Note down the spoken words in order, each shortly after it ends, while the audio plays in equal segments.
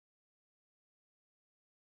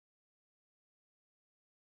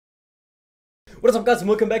What is up, guys, and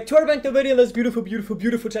welcome back to our RINGTONE video on this beautiful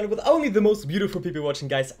channel with only the most beautiful people watching,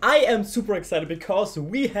 guys. I am super excited because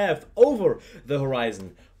we have Over the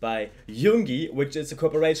Horizon by Yoongi, which is a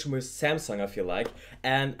cooperation with Samsung, I feel like,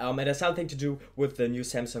 and it has something to do with the new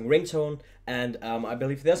Samsung ringtone, and I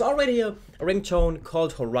believe there's already a ringtone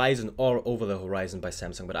called Horizon or Over the Horizon by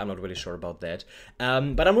Samsung, but I'm not really sure about that.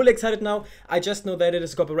 But I'm really excited now. I just know that it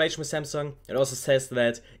is a cooperation with Samsung. It also says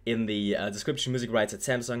that in the description, music rights at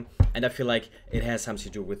Samsung, and I feel like it has something to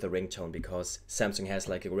do with the ringtone because Samsung has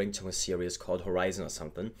like a ringtone series called Horizon or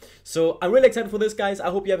something. So I'm really excited for this, guys. I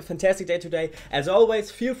hope you have a fantastic day today. As always,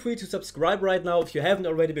 feel free to subscribe right now if you haven't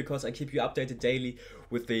already, because I keep you updated daily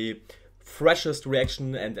with the freshest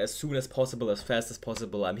reaction, and as soon as possible, as fast as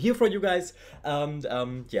possible, I'm here for you guys. And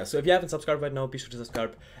yeah, so if you haven't subscribed right now, be sure to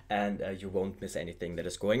subscribe, and you won't miss anything that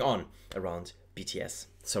is going on around BTS.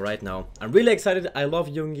 So right now, I'm really excited. I love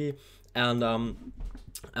Yoongi, and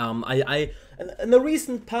in the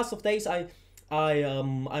recent past of days,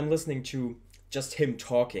 I'm listening to just him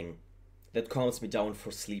talking. That calms me down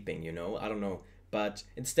for sleeping, you know. I don't know. But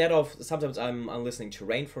instead of, sometimes I'm listening to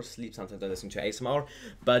rain for sleep, sometimes I'm listening to ASMR.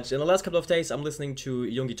 But in the last couple of days, I'm listening to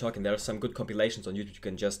Yoongi talking. There are some good compilations on YouTube. You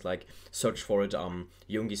can just like search for it,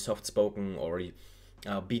 Yoongi soft spoken or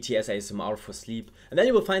BTS ASMR for sleep. And then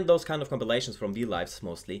you will find those kind of compilations from real lives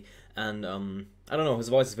mostly. And I don't know, his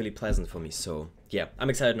voice is really pleasant for me. So yeah, I'm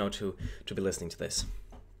excited now to be listening to this.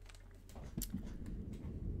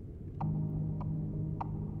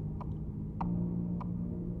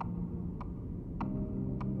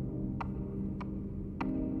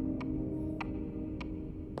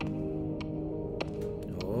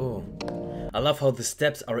 I love how the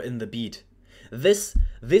steps are in the beat. This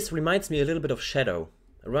reminds me a little bit of Shadow.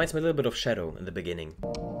 It reminds me a little bit of Shadow in the beginning.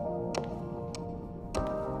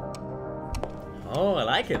 Oh, I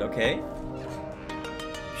like it, okay.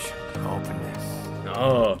 Open this.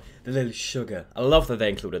 Oh, the little sugar. I love that they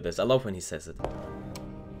included this. I love when he says it.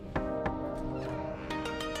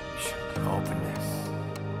 Open this.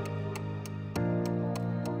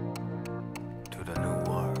 To the new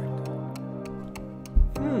world.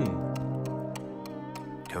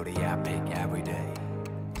 To the epic every day.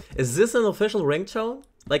 Is this an official ringtone?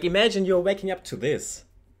 Like, imagine you're waking up to this.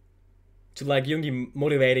 To like Yoongi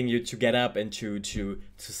motivating you to get up and to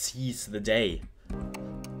seize the day.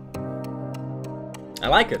 I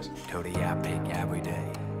like it. To the epic every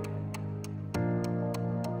day.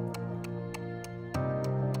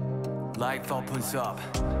 Life opens up.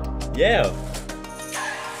 Yeah.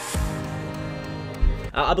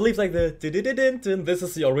 I believe like the this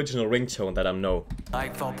is the original ringtone that I know.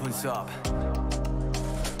 Life opens up.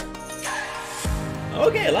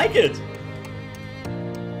 Okay, I like it.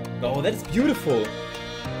 Oh, that's beautiful.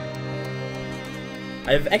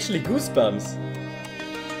 I have actually goosebumps.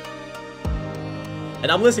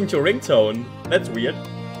 And I'm listening to a ringtone. That's weird,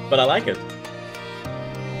 but I like it.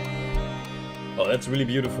 Oh, that's really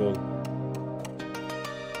beautiful.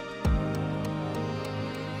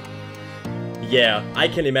 Yeah, I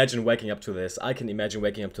can imagine waking up to this. I can imagine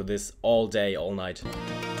waking up to this all day, all night.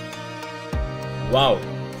 Wow.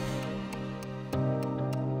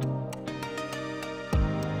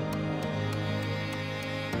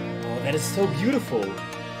 Oh, that is so beautiful.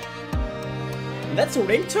 And that's a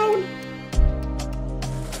ringtone?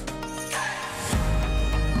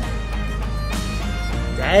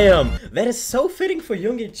 Damn, that is so fitting for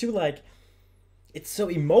Yoongi too, like, it's so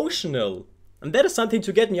emotional. And that is something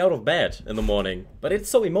to get me out of bed in the morning. But it's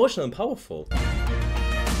so emotional and powerful.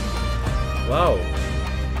 Wow.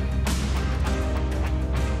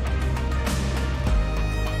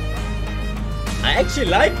 I actually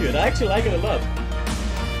like it. I actually like it a lot.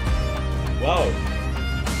 Wow.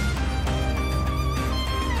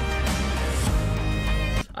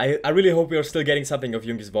 I really hope we are still getting something of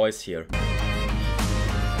Yoongi's voice here.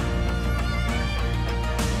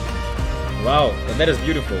 Wow, that is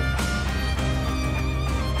beautiful.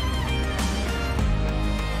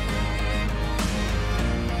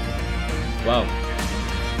 Wow.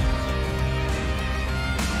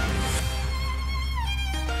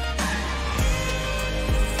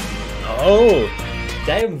 Oh,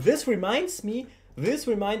 damn, this reminds me a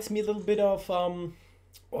little bit of, oh,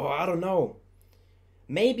 I don't know.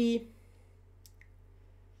 Maybe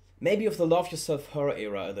of the Love Yourself Her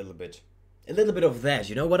era a little bit. A little bit of that,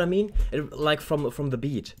 you know what I mean? Like from the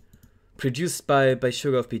beat. Produced by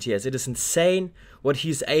SUGA of BTS. It is insane what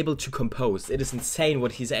he's able to compose. It is insane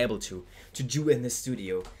what he's able to do in the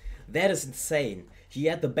studio. That is insane. He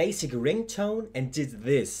had the basic ringtone and did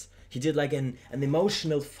this. He did like an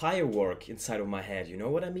emotional firework inside of my head, you know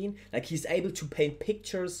what I mean? Like he's able to paint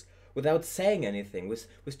pictures without saying anything, with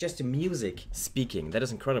just the music speaking. That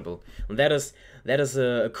is incredible, and that is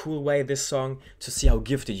a cool way, this song, to see how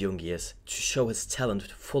gifted Yoongi is, to show his talent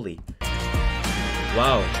fully.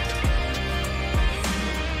 Wow.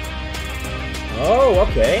 Oh,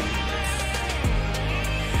 okay.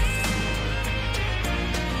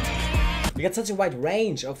 We got such a wide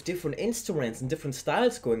range of different instruments and different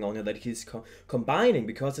styles going on here that he's combining,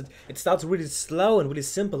 because it starts really slow and really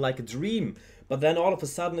simple, like a dream, but then all of a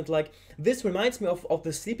sudden it like, this reminds me of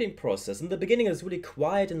the sleeping process. In the beginning it's really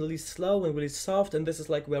quiet and really slow and really soft, and this is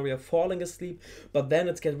like where we are falling asleep, but then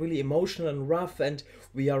it gets really emotional and rough, and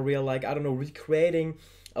we are like, I don't know, recreating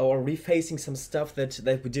or refacing some stuff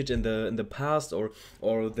that we did in the past, or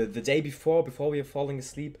the day before we are falling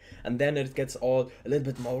asleep, and then it gets all a little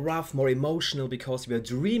bit more rough, more emotional, because we are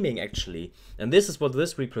dreaming actually. And this is what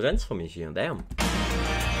this represents for me here. Damn,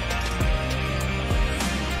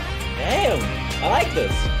 I like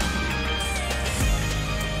this.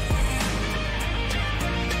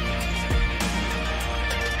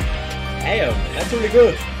 Damn, that's really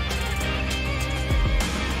good.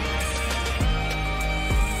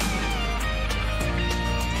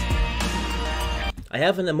 I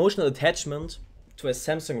have an emotional attachment to a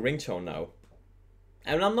Samsung ringtone now,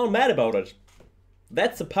 and I'm not mad about it.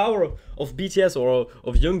 That's the power of BTS, or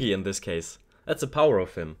of Yoongi in this case. That's the power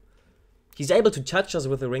of him. He's able to touch us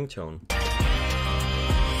with a ringtone.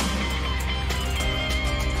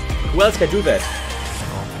 Who else can do that?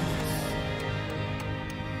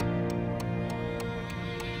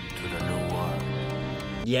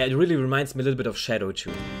 Yeah, it really reminds me a little bit of Shadow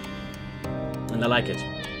too, and I like it.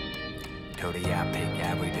 To the unpacked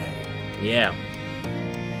every day. Yeah.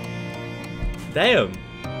 Damn.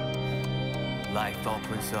 Life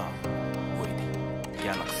opens up with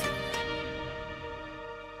Galaxy.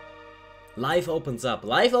 Life opens up.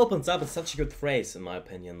 Life opens up is such a good phrase, in my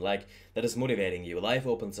opinion. Like, that is motivating you. Life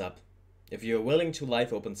opens up. If you're willing to,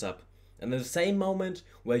 life opens up. And in the same moment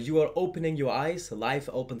where you are opening your eyes, life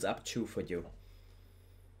opens up too for you.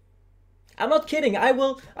 I'm not kidding. I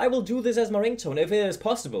will do this as my ringtone if it is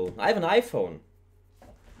possible. I have an iPhone,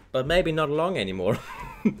 but maybe not long anymore.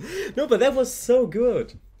 No, but that was so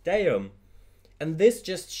good. Damn. And this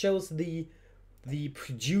just shows the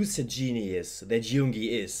producer genius that Yoongi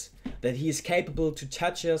is. That he is capable to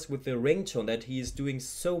touch us with the ringtone. That he is doing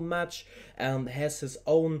so much and has his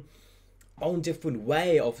own different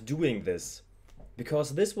way of doing this.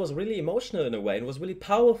 Because this was really emotional in a way. It was really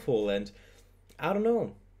powerful, and I don't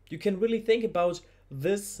know. You can really think about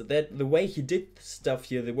this, that the way he did stuff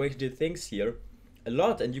here, the way he did things here, a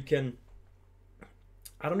lot, and you can,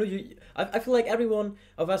 I don't know, I feel like every one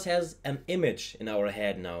of us has an image in our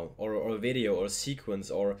head now, or a video, or a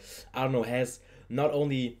sequence, or, I don't know, has not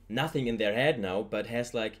only nothing in their head now, but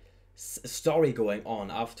has like a story going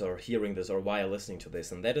on after hearing this, or while listening to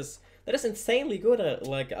this, and that is insanely good.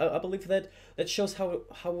 I believe that shows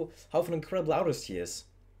how of an incredible artist he is,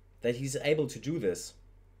 that he's able to do this.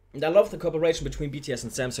 And I love the cooperation between BTS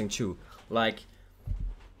and Samsung too. Like,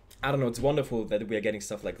 I don't know, it's wonderful that we are getting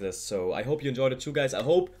stuff like this. So I hope you enjoyed it too, guys. I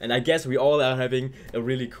hope, and I guess we all are having a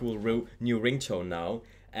really cool new ringtone now.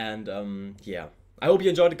 And yeah, I hope you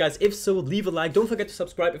enjoyed it, guys. If so, leave a like. Don't forget to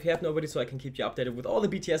subscribe if you haven't already, so I can keep you updated with all the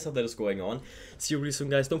BTS stuff that is going on. See you really soon,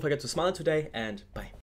 guys. Don't forget to smile today, and bye.